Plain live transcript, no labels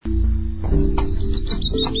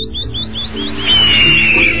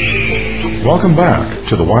Welcome back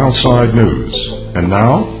to the Wildside News. And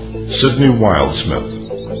now, Sidney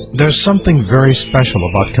Wildsmith. There's something very special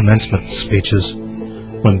about commencement speeches,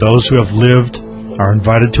 when those who have lived are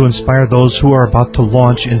invited to inspire those who are about to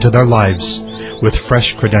launch into their lives with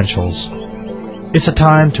fresh credentials. It's a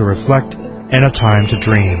time to reflect and a time to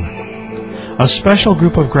dream. A special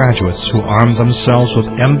group of graduates who armed themselves with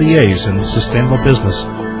MBAs in sustainable business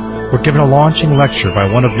were given a launching lecture by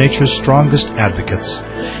one of nature's strongest advocates.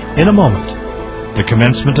 In a moment, the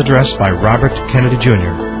commencement address by Robert Kennedy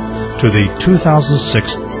Jr. to the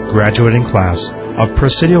 2006 graduating class of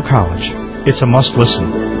Presidio College. It's a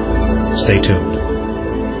must-listen. Stay tuned.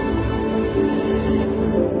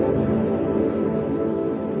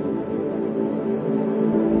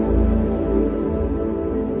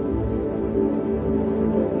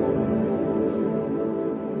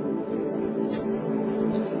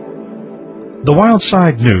 The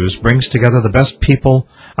Wildside News brings together the best people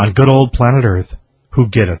on good old planet Earth who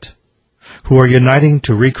get it, who are uniting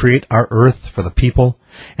to recreate our Earth for the people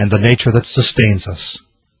and the nature that sustains us.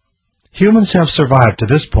 Humans have survived to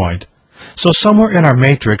this point, so somewhere in our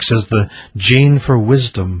matrix is the gene for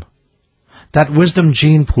wisdom. That wisdom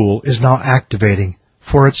gene pool is now activating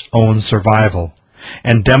for its own survival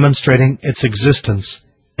and demonstrating its existence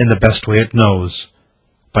in the best way it knows,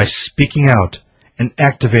 by speaking out and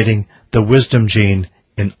activating the wisdom gene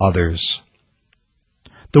in others.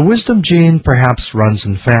 The wisdom gene perhaps runs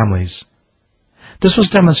in families. This was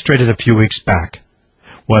demonstrated a few weeks back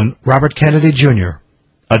when Robert Kennedy Jr.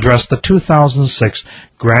 addressed the 2006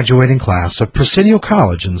 graduating class of Presidio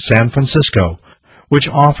College in San Francisco, which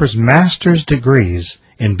offers master's degrees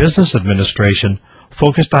in business administration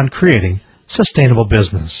focused on creating sustainable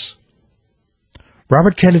business.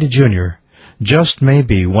 Robert Kennedy Jr. just may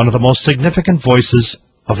be one of the most significant voices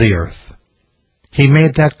of the earth. He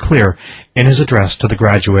made that clear in his address to the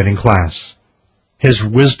graduating class. His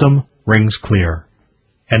wisdom rings clear.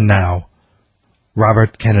 And now,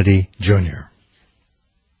 Robert Kennedy Jr.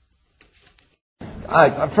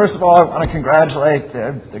 First of all, I want to congratulate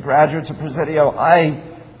the graduates of Presidio.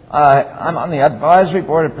 I'm on the advisory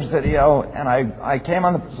board of Presidio, and I came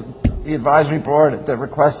on the advisory board at the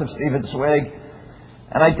request of Stephen Swig,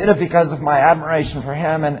 and I did it because of my admiration for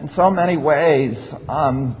him. And in so many ways,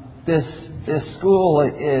 this school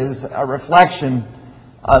is a reflection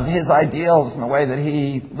of his ideals and the way that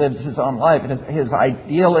he lives his own life. And his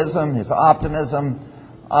idealism, his optimism,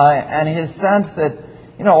 and his sense that,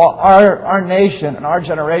 our nation and our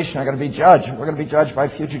generation are going to be judged. We're going to be judged by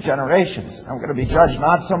future generations. And we're going to be judged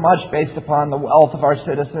not so much based upon the wealth of our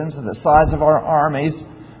citizens or the size of our armies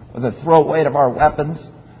or the throat weight of our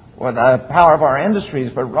weapons or the power of our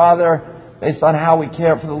industries, but rather based on how we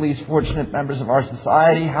care for the least fortunate members of our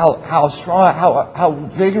society, how strong, how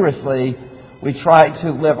vigorously we try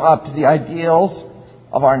to live up to the ideals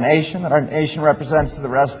of our nation, that our nation represents to the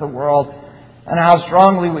rest of the world, and how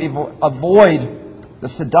strongly we avoid the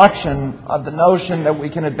seduction of the notion that we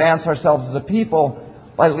can advance ourselves as a people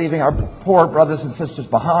by leaving our poor brothers and sisters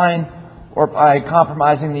behind or by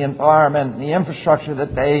compromising the environment and the infrastructure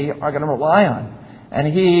that they are going to rely on. And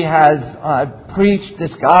he has preached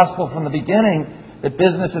this gospel from the beginning, that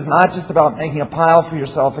business is not just about making a pile for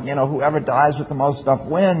yourself and, whoever dies with the most stuff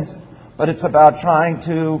wins, but it's about trying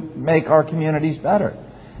to make our communities better.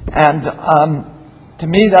 And to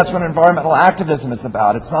me, that's what environmental activism is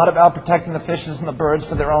about. It's not about protecting the fishes and the birds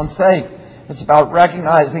for their own sake. It's about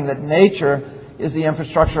recognizing that nature is the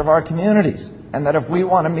infrastructure of our communities, and that if we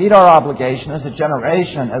want to meet our obligation as a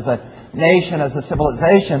generation, as a nation, as a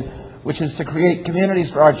civilization, which is to create communities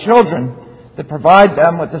for our children that provide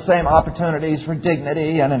them with the same opportunities for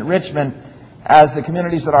dignity and enrichment as the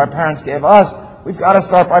communities that our parents gave us, we've got to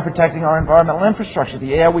start by protecting our environmental infrastructure,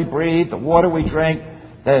 the air we breathe, the water we drink,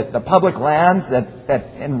 the public lands that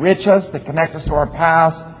enrich us, that connect us to our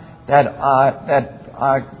past,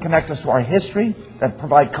 that connect us to our history, that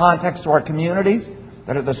provide context to our communities,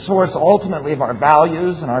 that are the source ultimately of our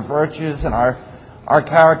values and our virtues and our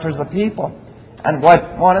character as a people. And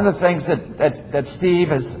one of the things that Steve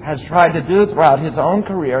has tried to do throughout his own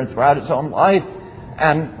career and throughout his own life,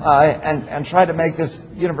 and try to make this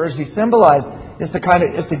university symbolize, is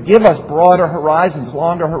to give us broader horizons,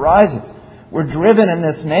 longer horizons. We're driven in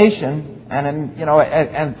this nation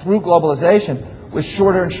and through globalization with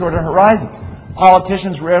shorter and shorter horizons.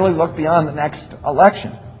 Politicians rarely look beyond the next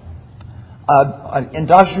election.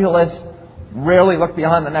 Industrialists rarely look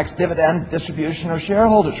beyond the next dividend distribution or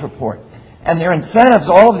shareholders report. And their incentives,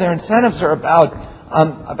 all of their incentives, are about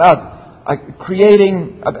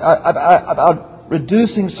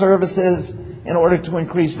reducing services in order to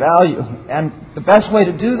increase value. And the best way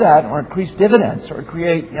to do that, or increase dividends, or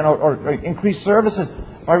create, or increase services,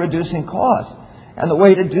 by reducing costs. And the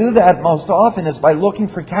way to do that most often is by looking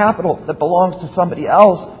for capital that belongs to somebody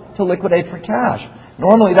else to liquidate for cash.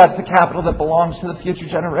 Normally that's the capital that belongs to the future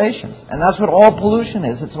generations. And that's what all pollution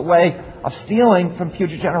is. It's a way of stealing from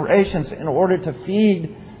future generations in order to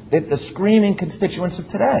feed the screaming constituents of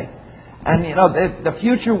today. And the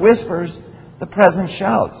future whispers, the present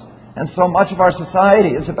shouts. And so much of our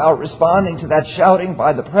society is about responding to that shouting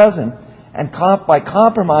by the present and by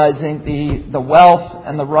compromising the wealth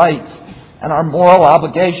and the rights and our moral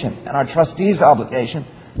obligation and our trustees' obligation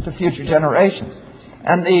to future generations.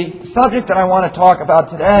 And the subject that I want to talk about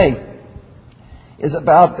today is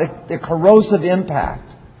about the corrosive impact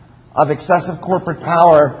of excessive corporate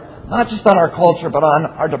power, not just on our culture, but on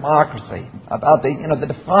our democracy, about the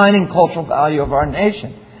defining cultural value of our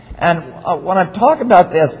nation. And when I'm talking about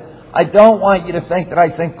this, I don't want you to think that I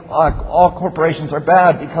think all corporations are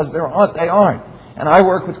bad, because they aren't. And I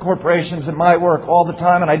work with corporations in my work all the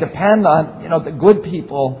time, and I depend on the good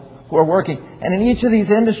people who are working. And in each of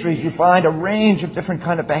these industries, you find a range of different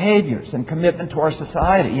kind of behaviors and commitment to our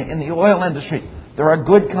society. In the oil industry, there are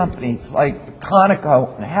good companies like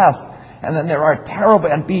Conoco and Hess, and then there are terrible,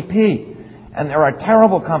 and BP, and there are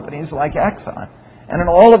terrible companies like Exxon. And in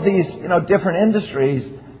all of these different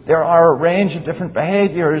industries, there are a range of different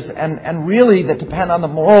behaviors, and really that depend on the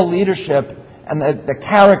moral leadership and the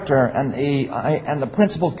character and the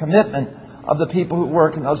principled commitment of the people who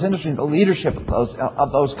work in those industries, the leadership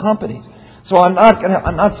of those companies. So I'm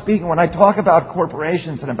not speaking, when I talk about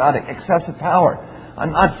corporations and about excessive power,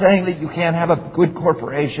 I'm not saying that you can't have a good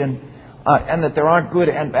corporation and that there aren't good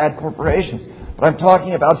and bad corporations. But I'm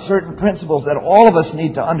talking about certain principles that all of us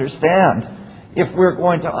need to understand if we're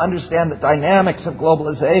going to understand the dynamics of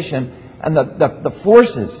globalization and the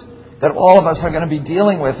forces that all of us are going to be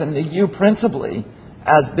dealing with, and you principally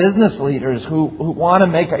as business leaders who want to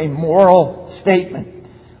make a moral statement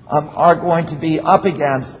are going to be up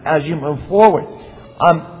against as you move forward.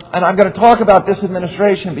 And I'm going to talk about this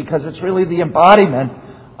administration because it's really the embodiment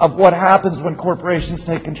of what happens when corporations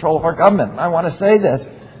take control of our government. And I want to say this,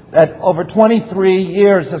 that over 23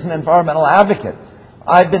 years as an environmental advocate,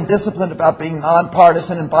 I've been disciplined about being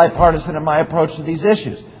nonpartisan and bipartisan in my approach to these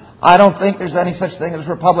issues. I don't think there's any such thing as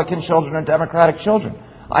Republican children or Democratic children.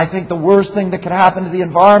 I think the worst thing that could happen to the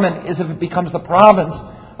environment is if it becomes the province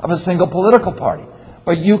of a single political party.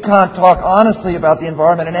 But you can't talk honestly about the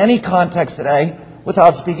environment in any context today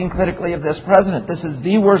without speaking critically of this president. This is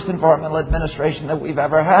the worst environmental administration that we've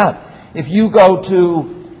ever had. If you go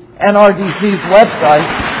to NRDC's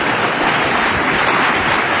website,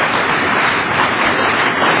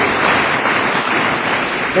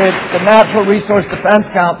 the Natural Resource Defense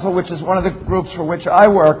Council, which is one of the groups for which I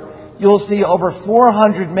work, you'll see over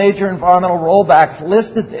 400 major environmental rollbacks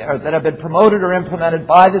listed there that have been promoted or implemented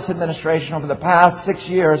by this administration over the past 6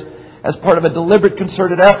 years as part of a deliberate,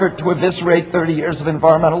 concerted effort to eviscerate 30 years of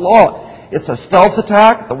environmental law. It's a stealth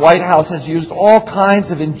attack. The White House has used all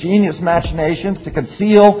kinds of ingenious machinations to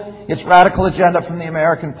conceal its radical agenda from the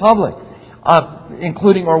American public,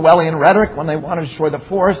 including Orwellian rhetoric. When they want to destroy the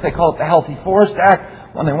forest, they call it the Healthy Forest Act.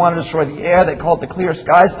 When they want to destroy the air, they call it the Clear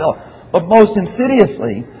Skies Bill. But most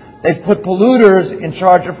insidiously, they've put polluters in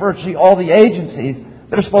charge of virtually all the agencies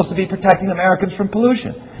that are supposed to be protecting Americans from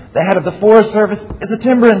pollution. The head of the Forest Service is a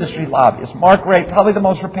timber industry lobbyist, Mark Ray, probably the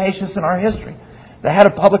most rapacious in our history. The head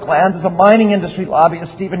of Public Lands is a mining industry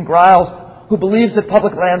lobbyist, Stephen Griles, who believes that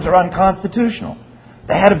public lands are unconstitutional.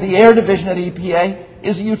 The head of the Air Division at EPA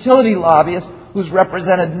is a utility lobbyist who's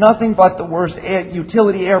represented nothing but the worst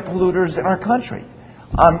utility air polluters in our country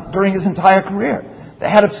during his entire career. The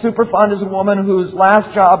head of Superfund is a woman whose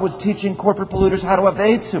last job was teaching corporate polluters how to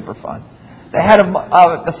evade Superfund. The head of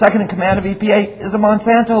the second in command of EPA is a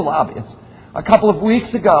Monsanto lobbyist. A couple of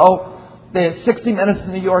weeks ago, the 60 Minutes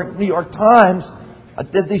in the New York Times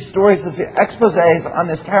did these stories, these exposés on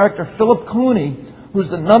this character, Philip Cooney, who's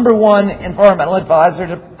the #1 environmental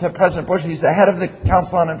advisor to President Bush. He's the head of the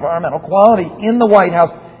Council on Environmental Quality in the White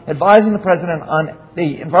House, advising the president on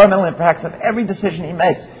the environmental impacts of every decision he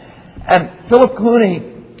makes. And Philip Cooney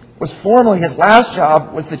was formerly, his last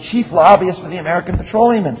job was the chief lobbyist for the American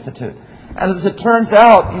Petroleum Institute. And as it turns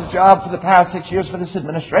out, his job for the past 6 years for this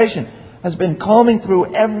administration has been combing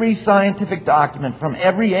through every scientific document from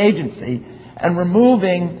every agency and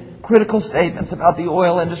removing critical statements about the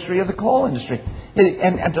oil industry or the coal industry.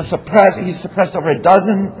 And to suppress, he's suppressed over a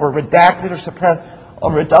dozen, or redacted or suppressed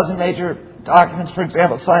over a dozen major documents, for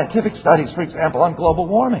example, scientific studies, for example, on global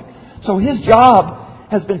warming. So his job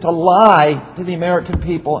has been to lie to the American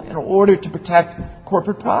people in order to protect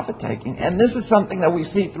corporate profit-taking. And this is something that we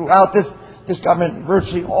see throughout this government.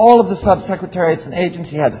 Virtually all of the subsecretariats and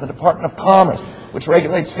agency heads, the Department of Commerce, which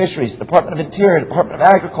regulates fisheries, the Department of Interior, Department of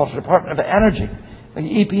Agriculture, Department of Energy, the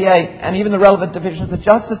EPA, and even the relevant divisions of the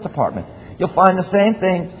Justice Department. You'll find the same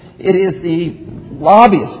thing. It is the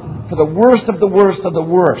lobbyists for the worst of the worst of the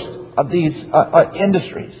worst of these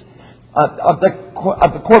industries, of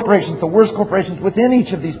the corporations, the worst corporations within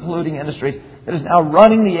each of these polluting industries, that is now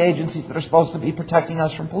running the agencies that are supposed to be protecting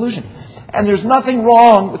us from pollution. And there's nothing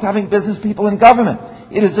wrong with having business people in government.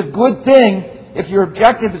 It is a good thing if your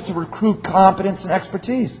objective is to recruit competence and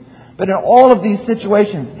expertise. But in all of these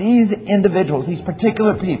situations, these individuals, these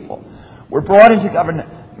particular people, were brought into government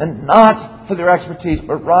not for their expertise,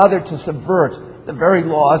 but rather to subvert the very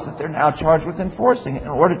laws that they're now charged with enforcing in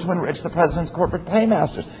order to enrich the president's corporate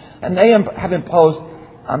paymasters. And they have imposed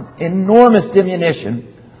enormous diminution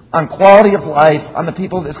on quality of life on the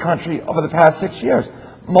people of this country over the past 6 years.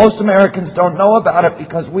 Most Americans don't know about it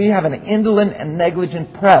because we have an indolent and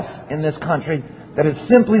negligent press in this country that has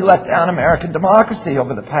simply let down American democracy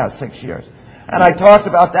over the past 6 years. And I talked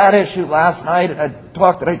about that issue last night, and a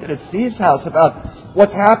talk that I did at Steve's house about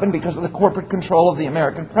what's happened because of the corporate control of the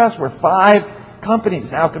American press, where 5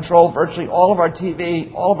 companies now control virtually all of our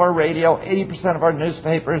TV, all of our radio, 80% of our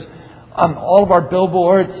newspapers, all of our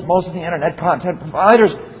billboards, most of the internet content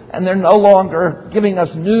providers, and they're no longer giving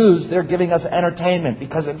us news, they're giving us entertainment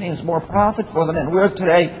because it means more profit for them, and we're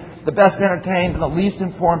today the best entertained and the least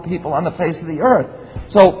informed people on the face of the earth.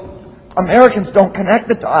 So Americans don't connect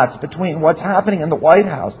the dots between what's happening in the White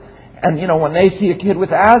House and, when they see a kid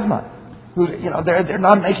with asthma, who, they're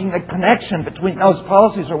not making the connection between those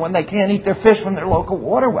policies, or when they can't eat their fish from their local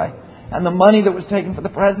waterway, and the money that was taken for the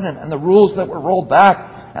president, and the rules that were rolled back,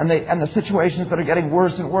 and the situations that are getting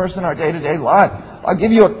worse and worse in our day-to-day life. I'll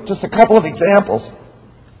give you just a couple of examples,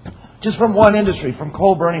 just from one industry, from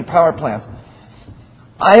coal-burning power plants.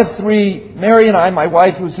 I have 3, Mary and I, my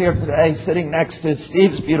wife who's here today, sitting next to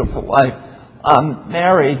Steve's beautiful wife,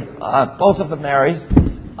 Mary, both of them married.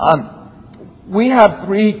 We have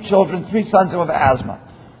 3 children, 3 sons who have asthma.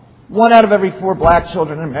 1 out of every 4 black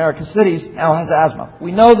children in America's cities now has asthma.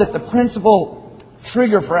 We know that the principal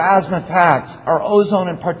trigger for asthma attacks are ozone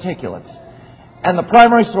and particulates. And the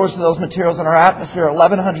primary source of those materials in our atmosphere are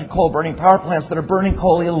 1,100 coal-burning power plants that are burning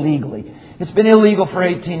coal illegally. It's been illegal for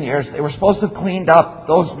 18 years. They were supposed to have cleaned up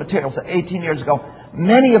those materials 18 years ago.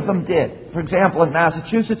 Many of them did. For example, in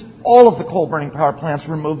Massachusetts, all of the coal-burning power plants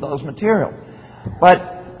removed those materials.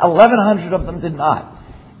 But 1,100 of them did not.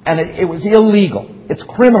 And it was illegal. It's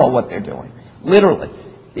criminal what they're doing, literally.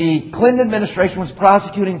 The Clinton administration was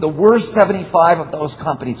prosecuting the worst 75 of those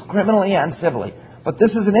companies, criminally and civilly. But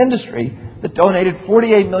this is an industry that donated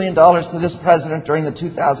 $48 million to this president during the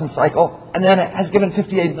 2000 cycle, and then it has given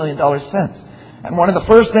 $58 million since. And one of the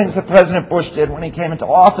first things that President Bush did when he came into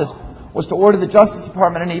office was to order the Justice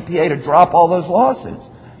Department and EPA to drop all those lawsuits.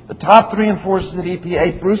 The top 3 enforcers at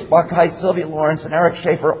EPA, Bruce Buckheit, Sylvia Lawrence, and Eric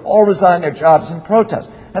Schaefer, all resigned their jobs in protest.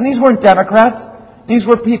 And these weren't Democrats. These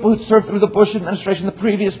were people who served through the Bush administration, the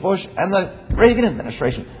previous Bush, and the Reagan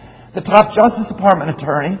administration. The top Justice Department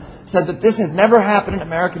attorney said that this had never happened in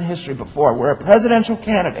American history before, where a presidential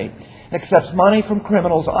candidate accepts money from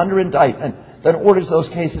criminals under indictment, then orders those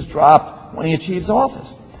cases dropped when he achieves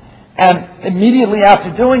office. And immediately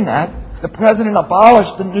after doing that, the president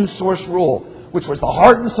abolished the new source rule, which was the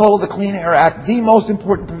heart and soul of the Clean Air Act, the most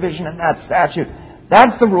important provision in that statute.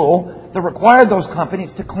 That's the rule that required those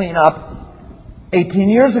companies to clean up 18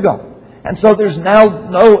 years ago. And so there's now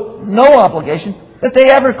no obligation that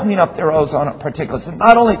they ever clean up their ozone particulates. And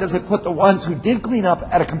not only does it put the ones who did clean up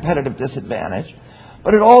at a competitive disadvantage,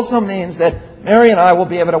 but it also means that Mary and I will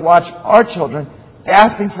be able to watch our children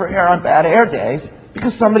gasping for air on bad air days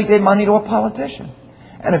because somebody gave money to a politician.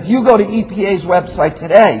 And if you go to EPA's website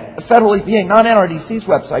today, the federal EPA, not NRDC's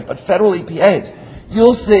website, but federal EPA's,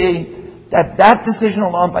 you'll see that that decision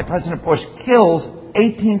alone by President Bush kills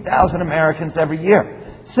 18,000 Americans every year.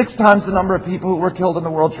 6 times the number of people who were killed in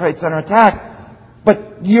the World Trade Center attack,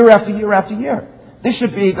 but year after year after year. This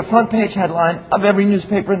should be the front page headline of every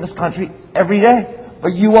newspaper in this country every day, but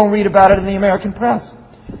you won't read about it in the American press.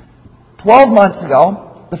 12 months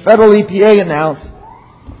ago, the federal EPA announced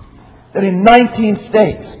that in 19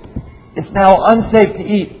 states, it's now unsafe to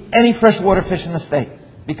eat any freshwater fish in the state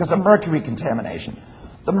because of mercury contamination.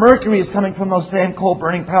 The mercury is coming from those same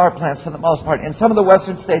coal-burning power plants for the most part. In some of the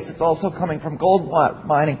western states, it's also coming from gold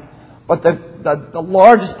mining, but the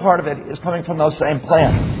largest part of it is coming from those same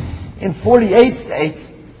plants. In 48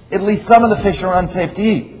 states, at least some of the fish are unsafe to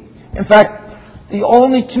eat. In fact, the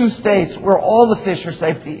only 2 states where all the fish are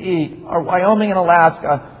safe to eat are Wyoming and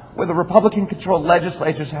Alaska, where the Republican-controlled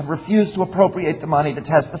legislatures have refused to appropriate the money to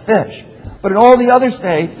test the fish. But in all the other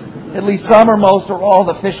states, at least some or most or all,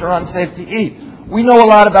 the fish are unsafe to eat. We know a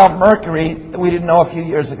lot about mercury that we didn't know a few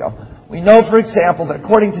years ago. We know, for example, that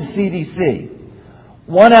according to CDC,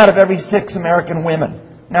 1 out of every 6 American women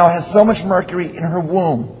now has so much mercury in her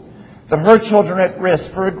womb that her children are at risk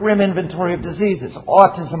for a grim inventory of diseases: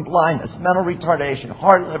 autism, blindness, mental retardation,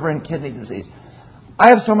 heart, liver, and kidney disease. I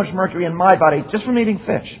have so much mercury in my body just from eating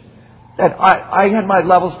fish that I had my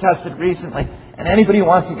levels tested recently, and anybody who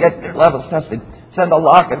wants to get their levels tested, send a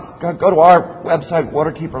lock, go to our website,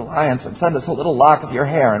 Waterkeeper Alliance, and send us a little lock of your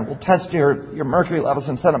hair, and we'll test your mercury levels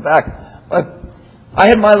and send them back. But I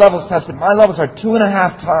had my levels tested. My levels are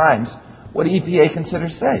 2.5 times what EPA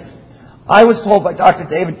considers safe. I was told by Dr.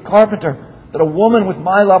 David Carpenter that a woman with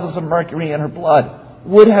my levels of mercury in her blood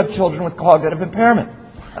would have children with cognitive impairment.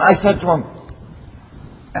 And I said to him,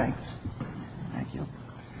 thanks. Thank you.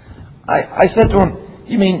 I said to him,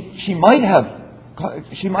 you mean she might have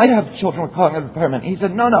children with cognitive impairment? He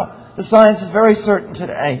said, no. The science is very certain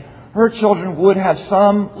today. Her children would have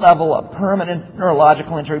some level of permanent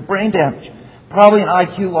neurological injury, brain damage, probably an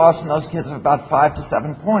IQ loss in those kids of about 5 to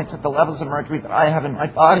 7 points at the levels of mercury that I have in my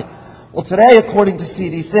body. Well, today, according to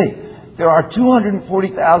CDC, there are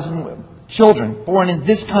 240,000 children born in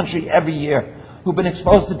this country every year who've been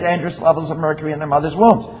exposed to dangerous levels of mercury in their mother's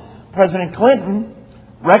wombs. President Clinton,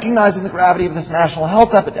 recognizing the gravity of this national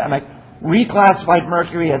health epidemic, reclassified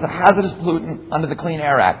mercury as a hazardous pollutant under the Clean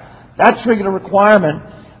Air Act. That triggered a requirement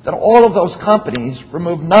that all of those companies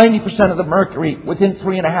remove 90% of the mercury within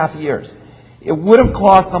 3.5 years. It would have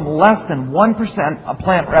cost them less than 1% of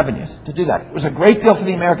plant revenues to do that. It was a great deal for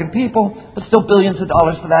the American people, but still billions of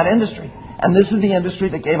dollars for that industry. And this is the industry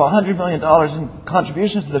that gave $100 million in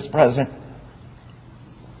contributions to this president.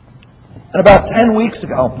 And about 10 weeks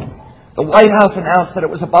ago, the White House announced that it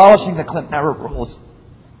was abolishing the Clinton-era rules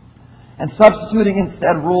and substituting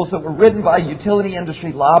instead rules that were written by utility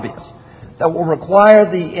industry lobbyists that will require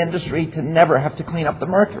the industry to never have to clean up the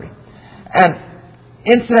mercury. And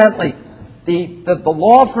incidentally, the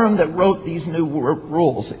law firm that wrote these new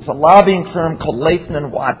rules is a lobbying firm called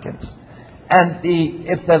Latham & Watkins. And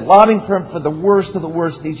it's the lobbying firm for the worst of the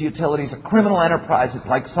worst of these utilities, criminal enterprises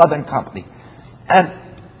like Southern Company. And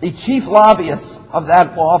the chief lobbyist of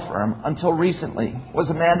that law firm until recently was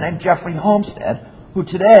a man named Jeffrey Homestead, who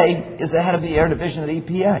today is the head of the Air Division at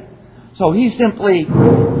EPA. So he simply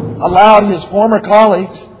allowed his former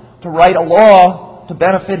colleagues to write a law to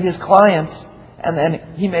benefit his clients, and then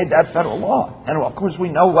he made that federal law. And of course we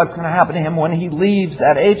know what's going to happen to him when he leaves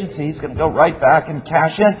that agency. He's going to go right back and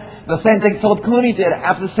cash in. The same thing Philip Cooney did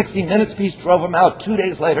after the 60 Minutes piece drove him out. 2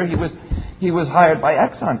 days later he was hired by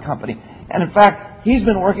Exxon Company. And in fact, he's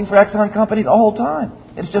been working for Exxon Company the whole time.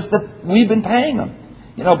 It's just that we've been paying him.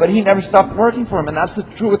 But he never stopped working for him, and that's the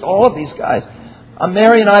truth with all of these guys.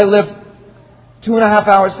 Mary and I live 2.5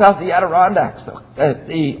 hours south of the Adirondacks,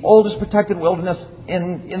 the oldest protected wilderness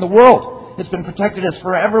in the world. It's been protected as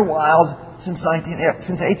forever wild since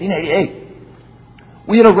 1888.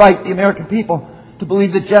 We had a right, the American people, to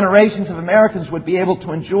believe that generations of Americans would be able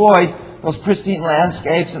to enjoy those pristine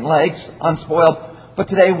landscapes and lakes unspoiled. But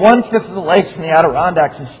today, 1/5 of the lakes in the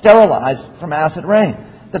Adirondacks is sterilized from acid rain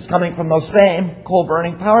that's coming from those same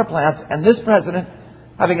coal-burning power plants. And this president,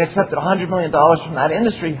 having accepted $100 million from that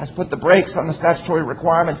industry, has put the brakes on the statutory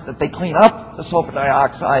requirements that they clean up the sulfur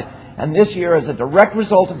dioxide. And this year, as a direct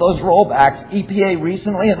result of those rollbacks, EPA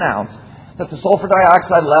recently announced that the sulfur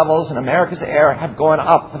dioxide levels in America's air have gone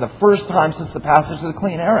up for the first time since the passage of the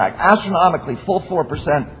Clean Air Act, astronomically, full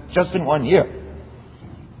 4% just in 1 year.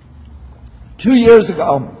 2 years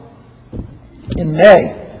ago, in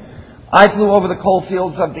May, I flew over the coal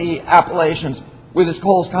fields of the Appalachians where this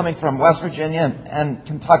coal is coming from, West Virginia and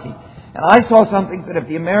Kentucky. And I saw something that if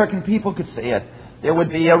the American people could see it, there would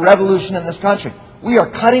be a revolution in this country. We are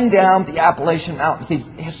cutting down the Appalachian Mountains, these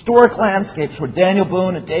historic landscapes where Daniel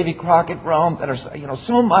Boone and Davy Crockett roamed that are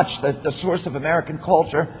so much the source of American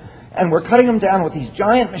culture. And we're cutting them down with these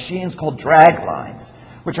giant machines called drag lines,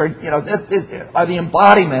 which are, are the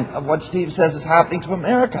embodiment of what Steve says is happening to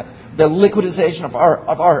America, the liquidization of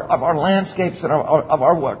our landscapes and of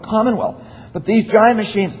our Commonwealth. But these giant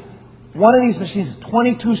machines, one of these machines is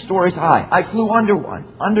 22 stories high. I flew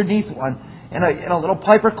underneath one, in a little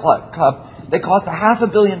Piper Cub. They cost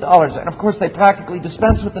 $500 million, and of course they practically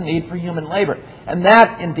dispense with the need for human labor. And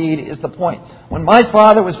that, indeed, is the point. When my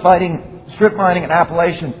father was fighting strip mining in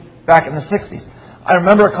Appalachian back in the 60s, I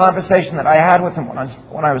remember a conversation that I had with him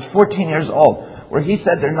when I was 14 years old, where he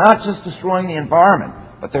said they're not just destroying the environment,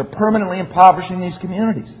 but they're permanently impoverishing these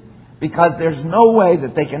communities. because there's no way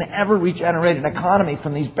that they can ever regenerate an economy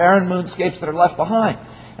from these barren moonscapes that are left behind.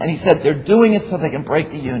 And he said they're doing it so they can break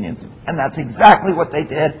the unions. And that's exactly what they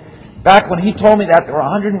did. Back when he told me that, there were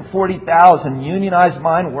 140,000 unionized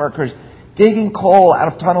mine workers digging coal out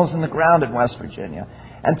of tunnels in the ground in West Virginia.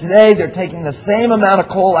 And today they're taking the same amount of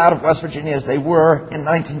coal out of West Virginia as they were in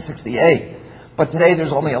 1968. But today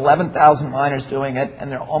there's only 11,000 miners doing it,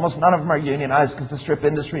 and almost none of them are unionized because the strip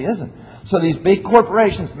industry isn't. So these big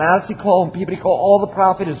corporations, Massey Coal and Peabody Coal, all the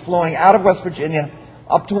profit is flowing out of West Virginia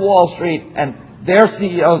up to Wall Street, and their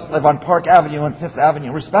CEOs live on Park Avenue and Fifth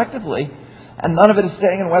Avenue, respectively, and none of it is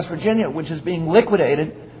staying in West Virginia, which is being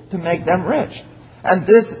liquidated to make them rich. And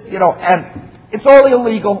this, and it's all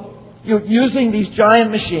illegal. You're using these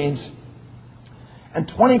giant machines and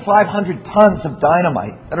 2,500 tons of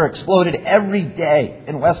dynamite that are exploded every day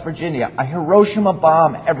in West Virginia, a Hiroshima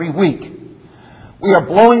bomb every week. We are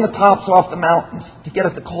blowing the tops off the mountains to get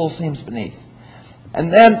at the coal seams beneath.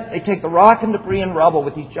 And then they take the rock and debris and rubble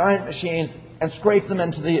with these giant machines and scrape them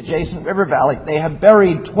into the adjacent river valley. They have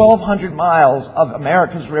buried 1,200 miles of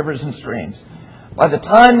America's rivers and streams. By the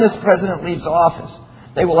time this president leaves office,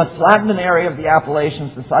 they will have flattened an area of the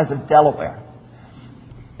Appalachians the size of Delaware.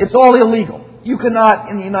 It's all illegal. You cannot,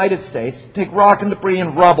 in the United States, take rock and debris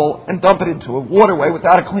and rubble and dump it into a waterway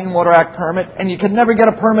without a Clean Water Act permit, and you can never get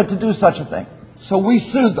a permit to do such a thing. So we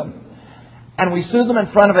sued them. And we sued them in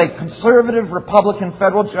front of a conservative Republican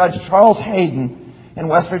federal judge, Charles Hayden, in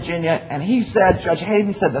West Virginia, and Judge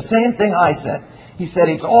Hayden said the same thing I said. He said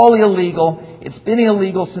it's all illegal, it's been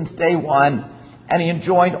illegal since day one, and he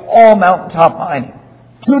enjoined all mountaintop mining.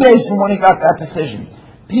 2 days from when he got that decision,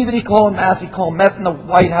 Peabody Coal and Massey Coal met in the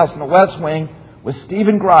White House in the West Wing with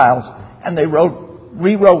Stephen Griles, and they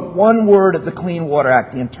rewrote one word of the Clean Water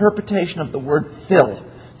Act, the interpretation of the word fill,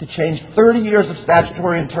 to change 30 years of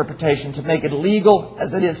statutory interpretation to make it legal,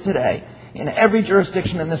 as it is today, in every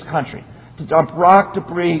jurisdiction in this country, to dump rock,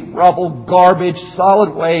 debris, rubble, garbage,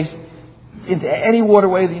 solid waste into any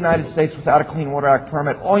waterway of the United States without a Clean Water Act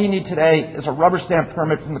permit. All you need today is a rubber stamp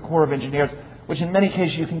permit from the Corps of Engineers, which in many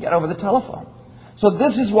cases you can get over the telephone. So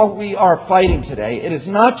this is what we are fighting today. It is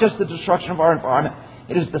not just the destruction of our environment,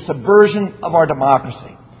 it is the subversion of our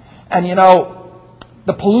democracy. And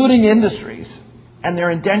the polluting industries and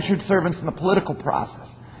their indentured servants in the political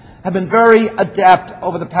process have been very adept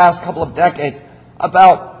over the past couple of decades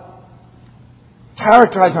about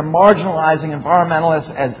characterizing or marginalizing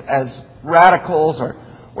environmentalists as radicals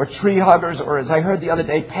or tree huggers, or as I heard the other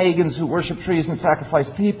day, pagans who worship trees and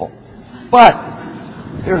sacrifice people. But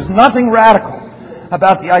there's nothing radical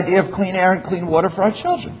about the idea of clean air and clean water for our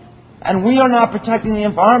children. And we are not protecting the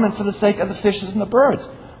environment for the sake of the fishes and the birds.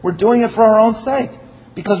 We're doing it for our own sake,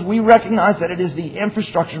 because we recognize that it is the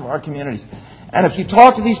infrastructure of our communities. And if you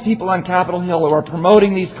talk to these people on Capitol Hill who are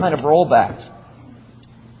promoting these kind of rollbacks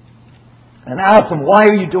and ask them, why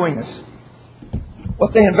are you doing this?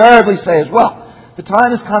 What they invariably say is, well, the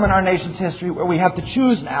time has come in our nation's history where we have to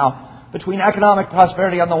choose now between economic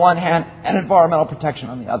prosperity on the one hand and environmental protection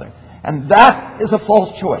on the other. And that is a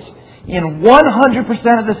false choice. In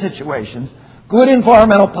 100% of the situations, good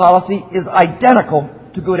environmental policy is identical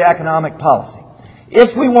to good economic policy.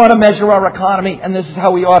 If we want to measure our economy, and this is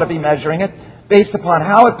how we ought to be measuring it, based upon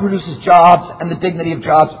how it produces jobs and the dignity of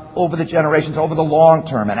jobs over the generations, over the long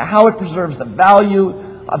term, and how it preserves the value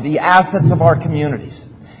of the assets of our communities.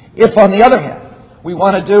 If, on the other hand, we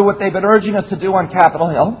want to do what they've been urging us to do on Capitol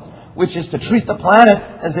Hill, which is to treat the planet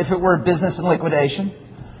as if it were a business in liquidation,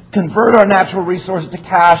 convert our natural resources to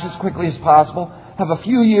cash as quickly as possible, have a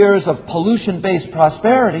few years of pollution-based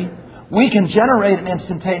prosperity, we can generate an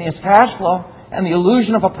instantaneous cash flow and the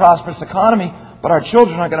illusion of a prosperous economy, but our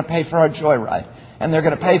children are going to pay for our joyride. And they're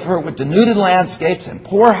going to pay for it with denuded landscapes and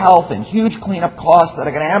poor health and huge cleanup costs that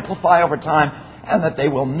are going to amplify over time and that they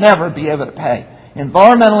will never be able to pay.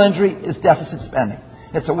 Environmental injury is deficit spending.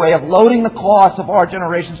 It's a way of loading the costs of our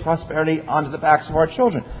generation's prosperity onto the backs of our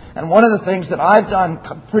children. And one of the things that I've done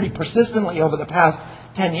pretty persistently over the past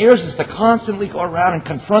 10 years is to constantly go around and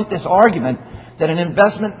confront this argument that an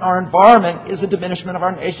investment in our environment is a diminishment of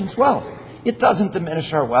our nation's wealth. It doesn't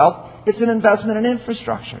diminish our wealth. It's an investment in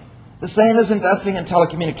infrastructure. The same as investing in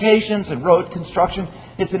telecommunications and road construction.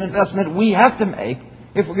 It's an investment we have to make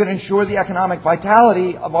if we're going to ensure the economic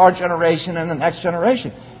vitality of our generation and the next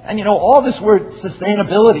generation. And all this word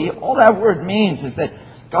sustainability, all that word means is that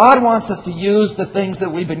God wants us to use the things that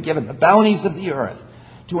we've been given, the bounties of the earth,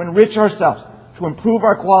 to enrich ourselves, to improve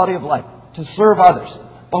our quality of life, to serve others.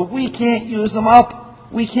 But we can't use them up.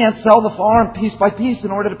 We can't sell the farm piece by piece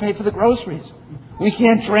in order to pay for the groceries. We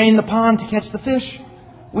can't drain the pond to catch the fish.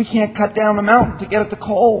 We can't cut down the mountain to get at the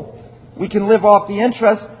coal. We can live off the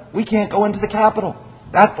interest, we can't go into the Capitol.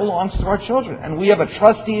 That belongs to our children. And we have a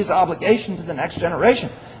trustee's obligation to the next generation.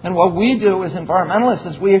 And what we do as environmentalists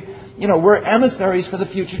is we're emissaries for the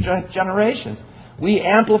future generations. We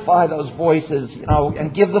amplify those voices,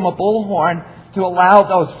 and give them a bullhorn to allow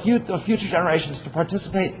those future generations to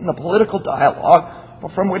participate in the political dialogue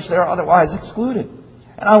from which they're otherwise excluded.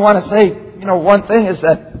 And I want to say, one thing is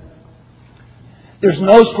that there's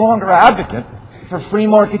no stronger advocate for free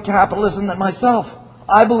market capitalism than myself.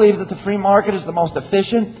 I believe that the free market is the most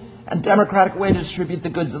efficient and democratic way to distribute the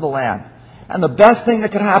goods of the land. And the best thing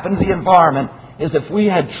that could happen to the environment is if we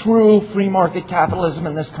had true free market capitalism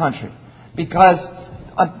in this country. Because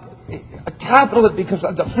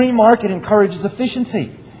the free market encourages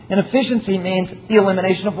efficiency. And efficiency means the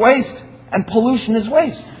elimination of waste. And pollution is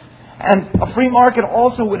waste. And a free market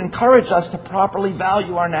also would encourage us to properly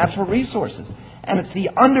value our natural resources. And it's the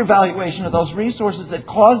undervaluation of those resources that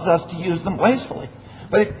causes us to use them wastefully.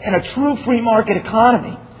 But in a true free market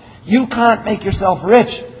economy, you can't make yourself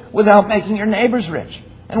rich without making your neighbors rich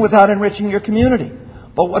and without enriching your community.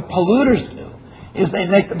 But what polluters do is they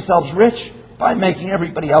make themselves rich by making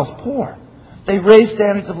everybody else poor. They raise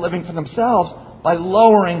standards of living for themselves by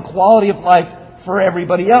lowering quality of life for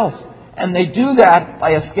everybody else. And they do that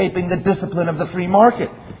by escaping the discipline of the free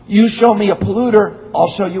market. You show me a polluter, I'll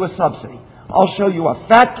show you a subsidy. I'll show you a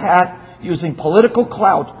fat cat using political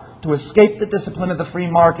clout to escape the discipline of the free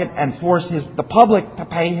market and force the public to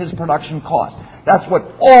pay his production costs. That's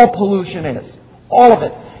what all pollution is. All of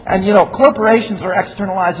it. And, corporations are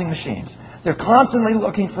externalizing machines. They're constantly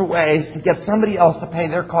looking for ways to get somebody else to pay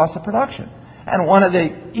their cost of production. And one of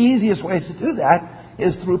the easiest ways to do that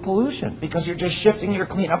is through pollution, because you're just shifting your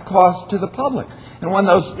cleanup costs to the public. And when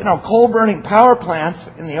those, coal-burning power plants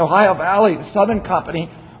in the Ohio Valley, the Southern Company,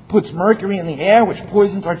 puts mercury in the air, which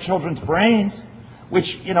poisons our children's brains,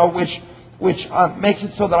 which makes it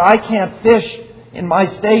so that I can't fish in my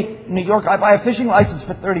state, New York. I buy a fishing license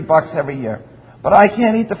for $30 every year, but I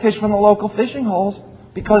can't eat the fish from the local fishing holes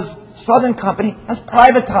because Southern Company has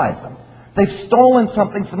privatized them. They've stolen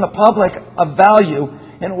something from the public of value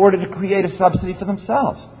in order to create a subsidy for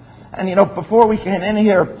themselves. And, before we came in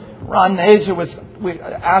here, Ron Nazer was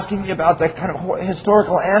asking me about the kind of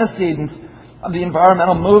historical antecedents of the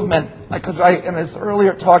environmental movement, because in this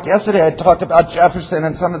earlier talk yesterday, I talked about Jefferson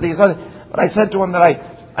and some of these other, but I said to him that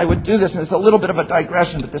I would do this, and it's a little bit of a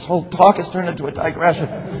digression, but this whole talk has turned into a digression.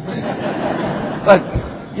 But,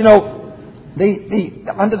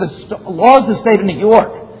 under the laws of the state of New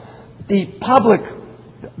York, the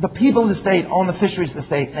people of the state own the fisheries of the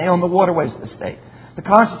state, and they own the waterways of the state. The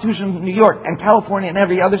Constitution of New York and California and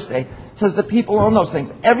every other state says the people own those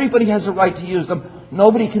things. Everybody has a right to use them.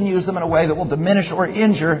 Nobody can use them in a way that will diminish or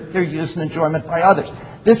injure their use and enjoyment by others.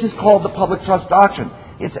 This is called the public trust doctrine.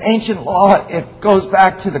 It's ancient law. It goes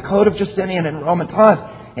back to the Code of Justinian in Roman times.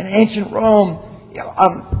 In ancient Rome,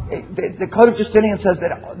 the Code of Justinian says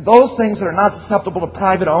that those things that are not susceptible to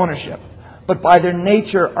private ownership, but by their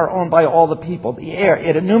nature are owned by all the people. The air,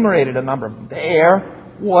 it enumerated a number of them. The air,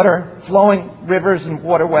 water, flowing rivers and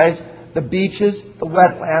waterways, the beaches, the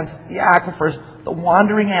wetlands, the aquifers, the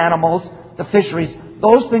wandering animals, the fisheries.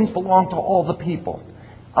 Those things belong to all the people.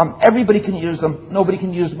 Everybody can use them. Nobody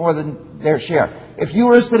can use more than their share. If you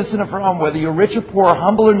were a citizen of Rome, whether you're rich or poor,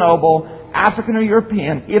 humble or noble, African or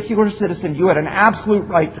European, if you were a citizen, you had an absolute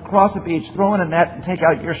right to cross a beach, throw in a net, and take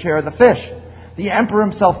out your share of the fish. The emperor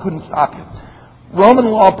himself couldn't stop you. Roman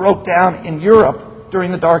law broke down in Europe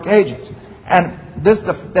during the Dark Ages. And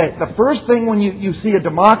the first thing when you see a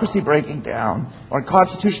democracy breaking down, or a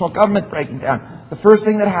constitutional government breaking down, the first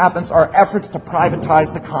thing that happens are efforts to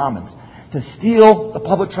privatize the commons, to steal the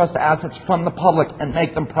public trust assets from the public and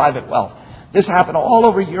make them private wealth. This happened all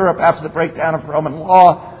over Europe after the breakdown of Roman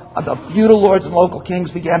law. The feudal lords and local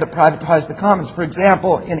kings began to privatize the commons. For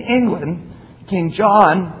example, in England, King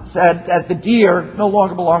John said that the deer no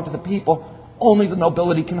longer belong to the people, only the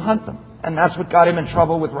nobility can hunt them. And that's what got him in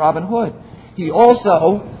trouble with Robin Hood. He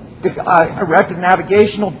also erected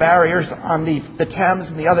navigational barriers on the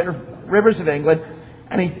Thames and the other rivers of England,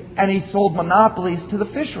 and he sold monopolies to the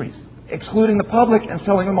fisheries, excluding the public and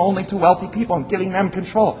selling them only to wealthy people and giving them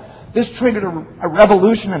control. This triggered a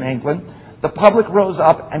revolution in England. The public rose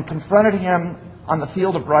up and confronted him on the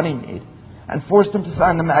field of Runnymede and forced him to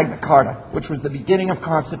sign the Magna Carta, which was the beginning of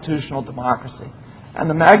constitutional democracy. And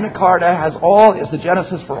the Magna Carta is the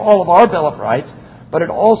genesis for all of our Bill of Rights, but it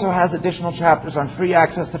also has additional chapters on free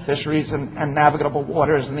access to fisheries and navigable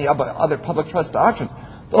waters and the other public trust doctrines.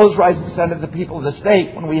 Those rights descended to the people of the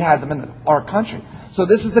state when we had them in our country. So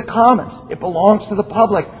this is the commons. It belongs to the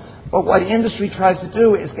public. But what industry tries to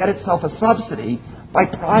do is get itself a subsidy by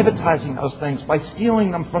privatizing those things, by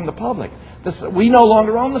stealing them from the public. We no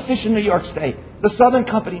longer own the fish in New York State. The Southern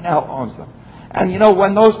Company now owns them. And,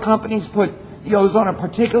 when those companies put the ozone and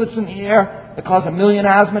particulates in the air that cause 1 million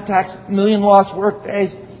asthma attacks, 1 million lost work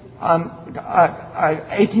days,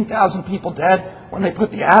 18,000 people dead, when they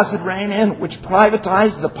put the acid rain in, which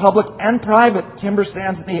privatized the public and private timber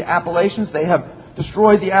stands in the Appalachians, they have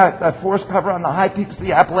destroyed the forest cover on the high peaks of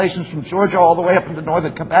the Appalachians from Georgia all the way up into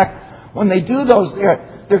northern Quebec. When they do those,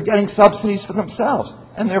 they're getting subsidies for themselves,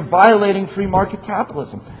 and they're violating free market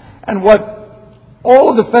capitalism. And what all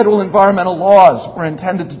of the federal environmental laws were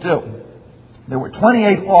intended to do, there were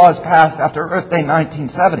 28 laws passed after Earth Day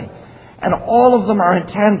 1970, and all of them are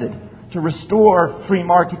intended to restore free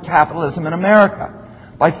market capitalism in America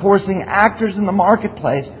by forcing actors in the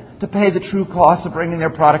marketplace to pay the true cost of bringing their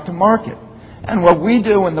product to market. And what we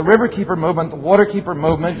do in the Riverkeeper movement, the Waterkeeper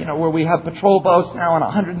movement, where we have patrol boats now on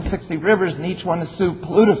 160 rivers and each one is sue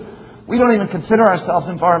polluters, we don't even consider ourselves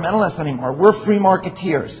environmentalists anymore. We're free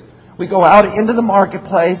marketeers. We go out into the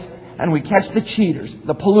marketplace and we catch the cheaters,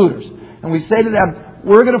 the polluters, and we say to them,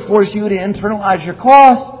 we're going to force you to internalize your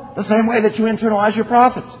costs the same way that you internalize your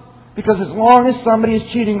profits. Because as long as somebody is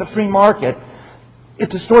cheating the free market, it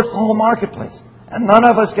distorts the whole marketplace. And none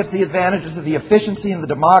of us gets the advantages of the efficiency and the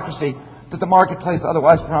democracy that the marketplace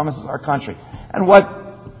otherwise promises our country. And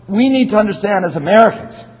what we need to understand as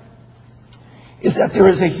Americans is that there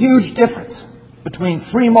is a huge difference between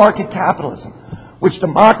free market capitalism, which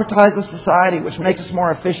democratizes society, which makes us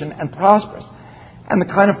more efficient and prosperous, and the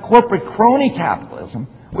kind of corporate crony capitalism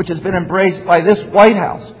which has been embraced by this White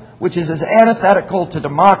House, which is as antithetical to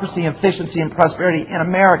democracy, efficiency, and prosperity in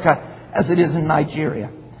America as it is in Nigeria.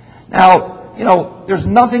 Now, there's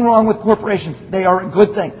nothing wrong with corporations. They are a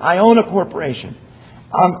good thing. I own a corporation.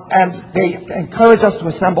 And they encourage us to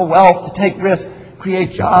assemble wealth, to take risks,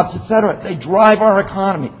 create jobs, etc. They drive our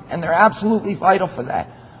economy, and they're absolutely vital for that.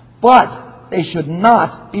 But they should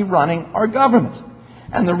not be running our government.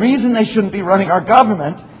 And the reason they shouldn't be running our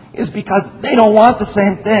government is because they don't want the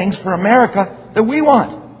same things for America that we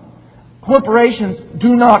want. Corporations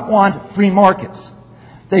do not want free markets.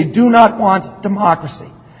 They do not want democracy.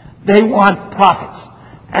 They want profits.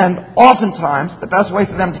 And oftentimes, the best way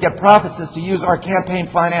for them to get profits is to use our campaign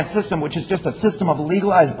finance system, which is just a system of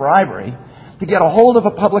legalized bribery, to get a hold of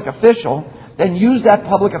a public official, then use that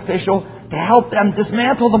public official to help them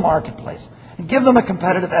dismantle the marketplace and give them a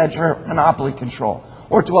competitive edge or monopoly control,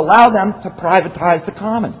 or to allow them to privatize the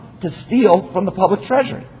commons, to steal from the public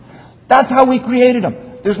treasury. That's how we created them.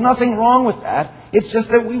 There's nothing wrong with that. It's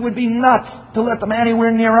just that we would be nuts to let them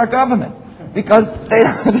anywhere near our government, because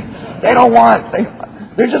they don't want.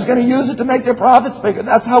 They're just going to use it to make their profits bigger.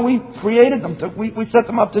 That's how we created them. We set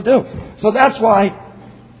them up to do. So that's why,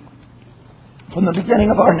 from the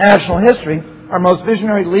beginning of our national history, our most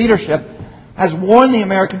visionary leadership has warned the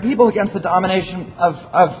American people against the domination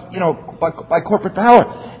by corporate power.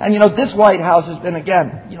 And this White House has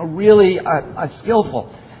been really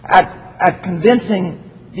skillful at convincing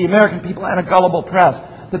the American people and a gullible press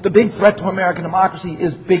that the big threat to American democracy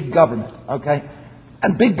is big government. Okay.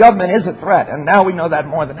 And big government is a threat, and now we know that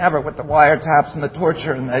more than ever with the wiretaps and the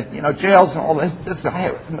torture and the jails and all this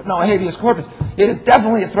no habeas corpus. It is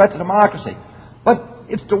definitely a threat to democracy, but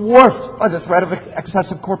it's dwarfed by the threat of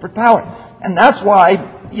excessive corporate power, and that's why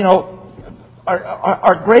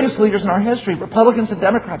our greatest leaders in our history, Republicans and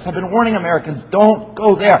Democrats, have been warning Americans, don't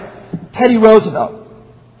go there. Teddy Roosevelt,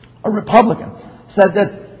 a Republican, said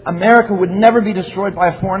that America would never be destroyed by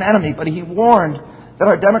a foreign enemy, but he warned that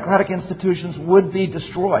our democratic institutions would be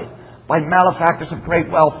destroyed by malefactors of great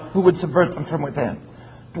wealth who would subvert them from within.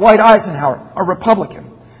 Dwight Eisenhower, a Republican,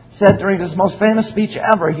 said during his most famous speech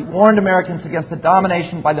ever, he warned Americans against the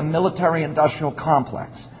domination by the military-industrial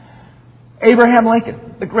complex. Abraham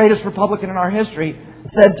Lincoln, the greatest Republican in our history,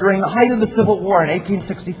 said during the height of the Civil War in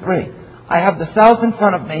 1863, I have the South in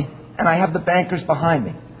front of me and I have the bankers behind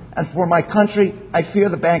me. And for my country, I fear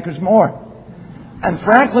the bankers more. And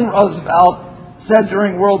Franklin Roosevelt said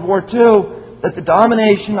during World War II that the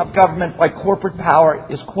domination of government by corporate power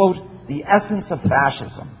is, quote, the essence of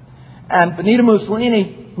fascism. And Benito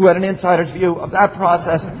Mussolini, who had an insider's view of that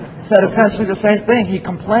process, said essentially the same thing. He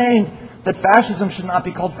complained that fascism should not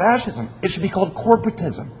be called fascism. It should be called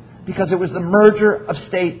corporatism, because it was the merger of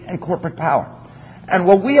state and corporate power. And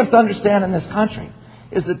what we have to understand in this country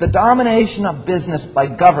is that the domination of business by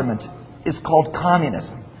government is called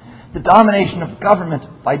communism. The domination of government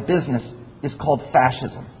by business is called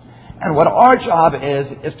fascism. And what our job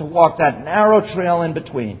is to walk that narrow trail in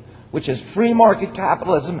between, which is free market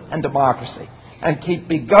capitalism and democracy, and keep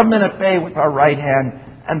big government at bay with our right hand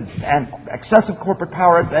and excessive corporate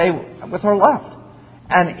power at bay with our left.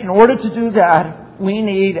 And in order to do that, we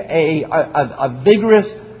need a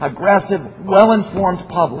vigorous, aggressive, well-informed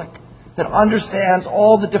public that understands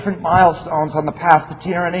all the different milestones on the path to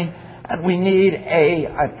tyranny, and we need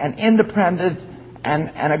an independent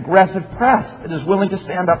and aggressive press that is willing to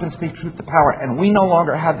stand up and speak truth to power. And we no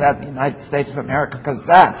longer have that in the United States of America, because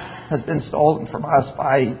that has been stolen from us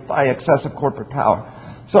by excessive corporate power.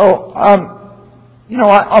 So,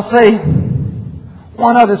 I'll say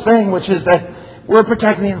one other thing, which is that we're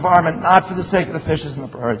protecting the environment not for the sake of the fishes and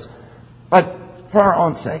the birds, but for our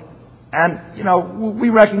own sake. And, we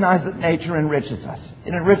recognize that nature enriches us.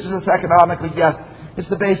 It enriches us economically, yes. It's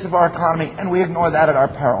the base of our economy, and we ignore that at our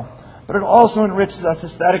peril. But it also enriches us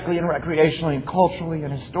aesthetically and recreationally and culturally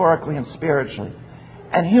and historically and spiritually.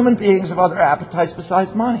 And human beings have other appetites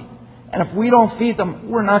besides money. And if we don't feed them,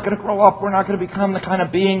 we're not going to grow up. We're not going to become the kind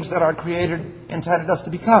of beings that our Creator intended us to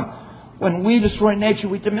become. When we destroy nature,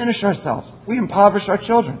 we diminish ourselves. We impoverish our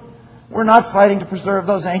children. We're not fighting to preserve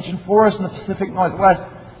those ancient forests in the Pacific Northwest,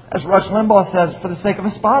 as Rush Limbaugh says, for the sake of a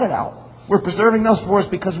spotted owl. We're preserving those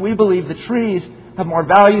forests because we believe the trees have more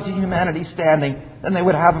value to humanity's standing than they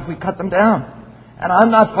would have if we cut them down. And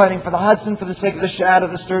I'm not fighting for the Hudson for the sake of the shad, or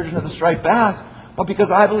the sturgeon, or the striped bass, but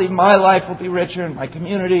because I believe my life will be richer, and my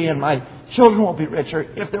community and my children will be richer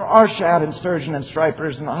if there are shad and sturgeon and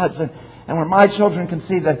stripers in the Hudson, and where my children can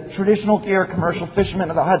see the traditional gear commercial fishermen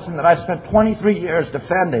of the Hudson that I've spent 23 years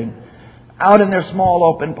defending out in their small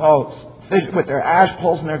open boats, with their ash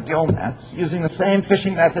poles and their gill nets, using the same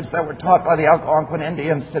fishing methods that were taught by the Algonquin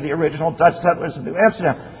Indians to the original Dutch settlers of New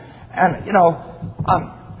Amsterdam. And,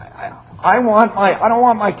 I don't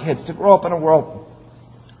want my kids to grow up in a world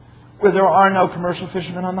where there are no commercial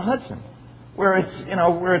fishermen on the Hudson, where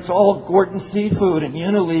it's all Gorton seafood and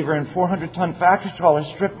Unilever and 400-ton factory trawlers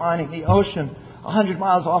strip mining the ocean 100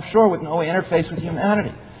 miles offshore with no interface with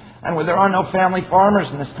humanity. And where there are no family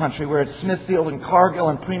farmers in this country, where it's Smithfield and Cargill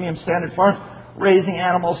and Premium Standard Farms raising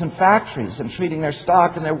animals in factories and treating their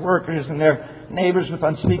stock and their workers and their neighbors with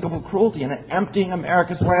unspeakable cruelty, and emptying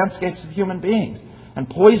America's landscapes of human beings and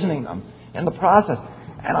poisoning them in the process.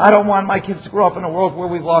 And I don't want my kids to grow up in a world where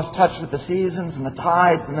we've lost touch with the seasons and the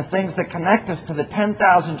tides and the things that connect us to the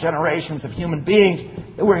 10,000 generations of human beings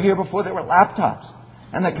that were here before there were laptops,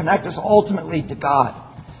 and that connect us ultimately to God.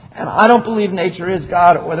 And I don't believe nature is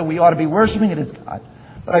God, or that we ought to be worshiping it as God.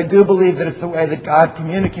 But I do believe that it's the way that God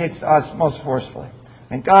communicates to us most forcefully.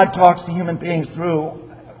 And God talks to human beings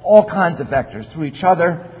through all kinds of vectors, through each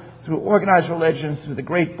other, through organized religions, through the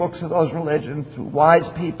great books of those religions, through wise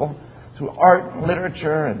people, through art and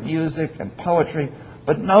literature and music and poetry,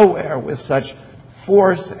 but nowhere with such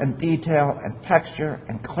force and detail and texture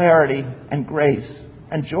and clarity and grace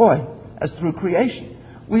and joy as through creation.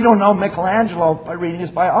 We don't know Michelangelo by reading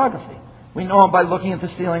his biography. We know him by looking at the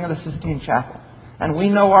ceiling of the Sistine Chapel. And we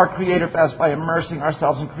know our Creator best by immersing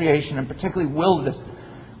ourselves in creation, and particularly wilderness,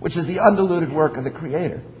 which is the undiluted work of the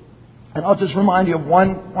Creator. And I'll just remind you of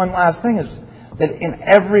one last thing, is that in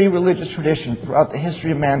every religious tradition throughout the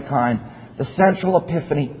history of mankind, the central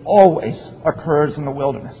epiphany always occurs in the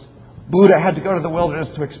wilderness. Buddha had to go to the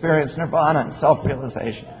wilderness to experience nirvana and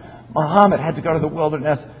self-realization. Muhammad had to go to the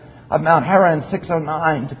wilderness of Mount Hera in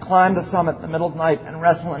 609 to climb the summit in the middle of the night and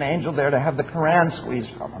wrestle an angel there to have the Quran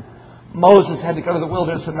squeezed from him. Moses had to go to the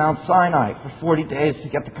wilderness of Mount Sinai for 40 days to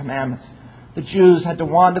get the commandments. The Jews had to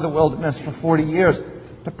wander the wilderness for 40 years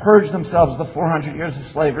to purge themselves of the 400 years of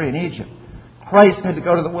slavery in Egypt. Christ had to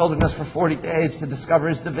go to the wilderness for 40 days to discover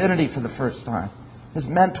his divinity for the first time. His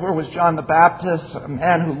mentor was John the Baptist, a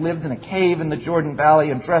man who lived in a cave in the Jordan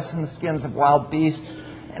Valley and dressed in the skins of wild beasts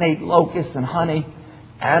and ate locusts and honey.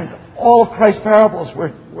 And all of Christ's parables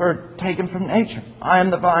were taken from nature. I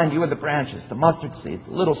am the vine, you are the branches, the mustard seed,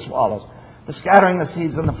 the little swallows, the scattering the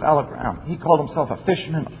seeds on the fallow ground. He called himself a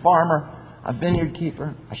fisherman, a farmer, a vineyard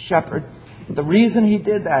keeper, a shepherd. The reason he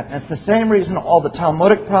did that, and it's the same reason all the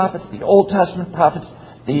Talmudic prophets, the Old Testament prophets,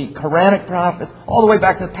 the Quranic prophets, all the way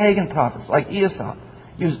back to the pagan prophets like Aesop,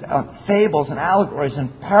 used fables and allegories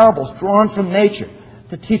and parables drawn from nature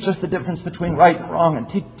to teach us the difference between right and wrong and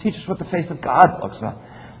teach us what the face of God looks like.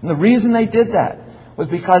 And the reason they did that was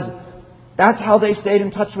because that's how they stayed in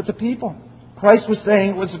touch with the people. Christ was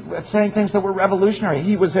saying things that were revolutionary.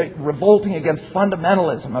 He was revolting against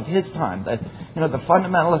fundamentalism of his time, the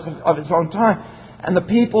fundamentalism of his own time. And the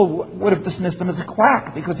people would have dismissed him as a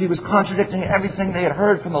quack because he was contradicting everything they had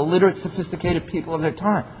heard from the literate, sophisticated people of their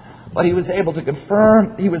time. But he was able to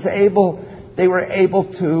confirm, they were able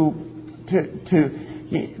to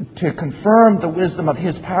confirm the wisdom of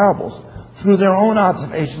his parables through their own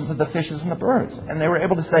observations of the fishes and the birds. And they were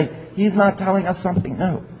able to say, he's not telling us something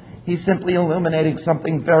new. He's simply illuminating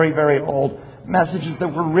something very, very old messages that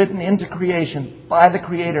were written into creation by the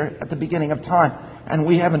Creator at the beginning of time. And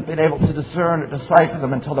we haven't been able to discern or decipher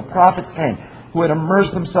them until the prophets came, who had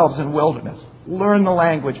immersed themselves in wilderness, learned the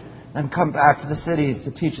language, and come back to the cities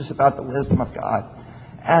to teach us about the wisdom of God.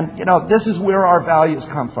 And, this is where our values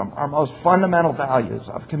come from, our most fundamental values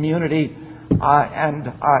of community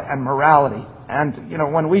and morality. And,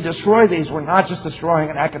 when we destroy these, we're not just destroying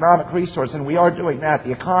an economic resource, and we are doing that.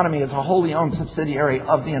 The economy is a wholly owned subsidiary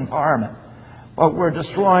of the environment. But we're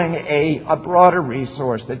destroying a broader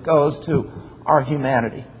resource that goes to our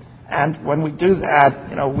humanity. And when we do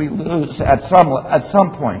that, we lose at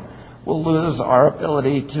some point. We'll lose our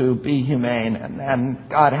ability to be humane, and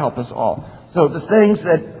God help us all. So the things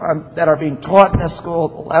that are being taught in this school,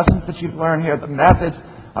 the lessons that you've learned here, the methods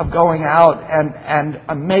of going out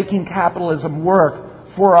and making capitalism work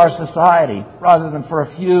for our society, rather than for a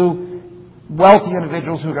few wealthy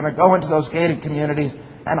individuals who are going to go into those gated communities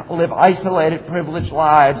and live isolated, privileged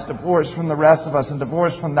lives, divorced from the rest of us and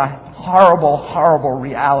divorced from the horrible, horrible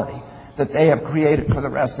reality that they have created for the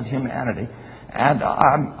rest of humanity. And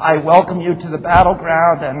I welcome you to the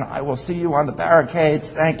battleground, and I will see you on the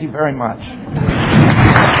barricades. Thank you very much.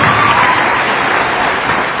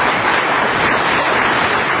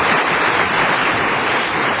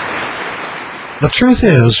 The truth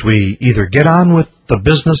is, we either get on with the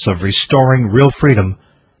business of restoring real freedom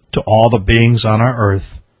to all the beings on our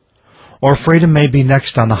earth, or freedom may be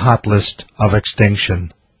next on the hot list of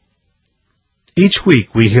extinction. Each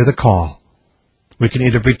week we hear the call. We can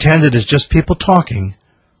either pretend it is just people talking,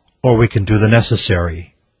 or we can do the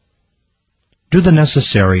necessary. Do the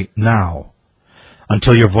necessary now,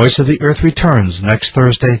 until your Voice of the Earth returns next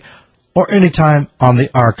Thursday, or any time on the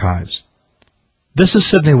archives. This is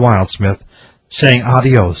Sidney Wildsmith saying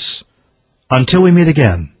adios, until we meet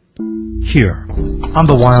again, here on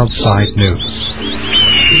the Wild Side News.